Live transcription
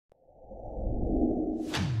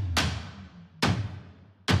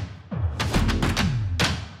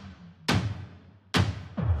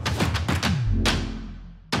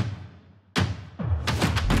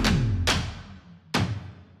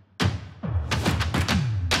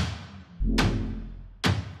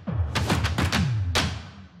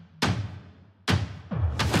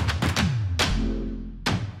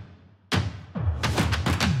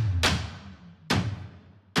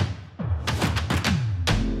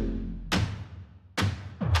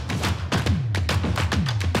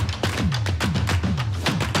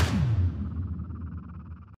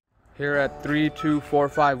Here at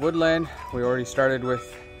 3245 Woodland, we already started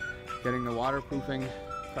with getting the waterproofing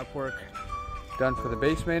prep work done for the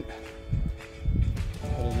basement.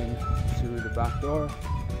 Heading into the back door.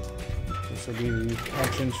 This will be the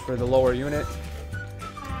entrance for the lower unit.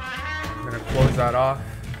 I'm going to close that off,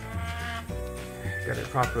 get it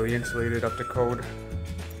properly insulated up to code.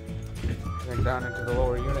 Heading down into the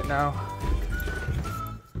lower unit now.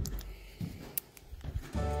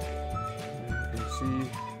 And you can see,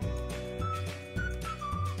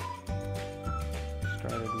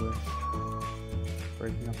 started with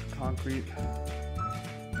breaking up the concrete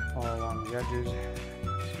all along the edges.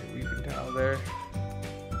 See a weeping tile there.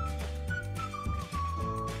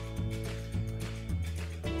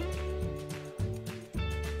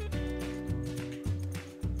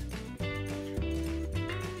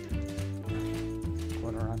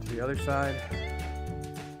 Going around to the other side.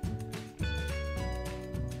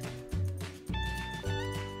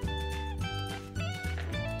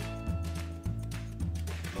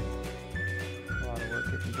 A lot of work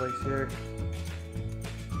taking place here.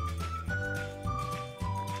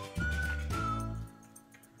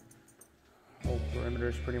 Whole perimeter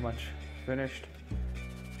is pretty much finished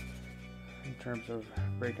in terms of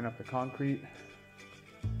breaking up the concrete.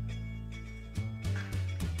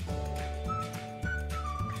 I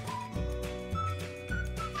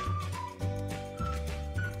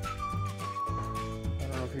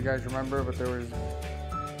don't know if you guys remember, but there was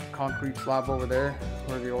a concrete slab over there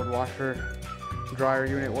where the old washer dryer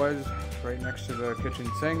unit was, right next to the kitchen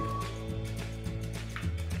sink.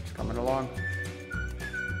 It's coming along.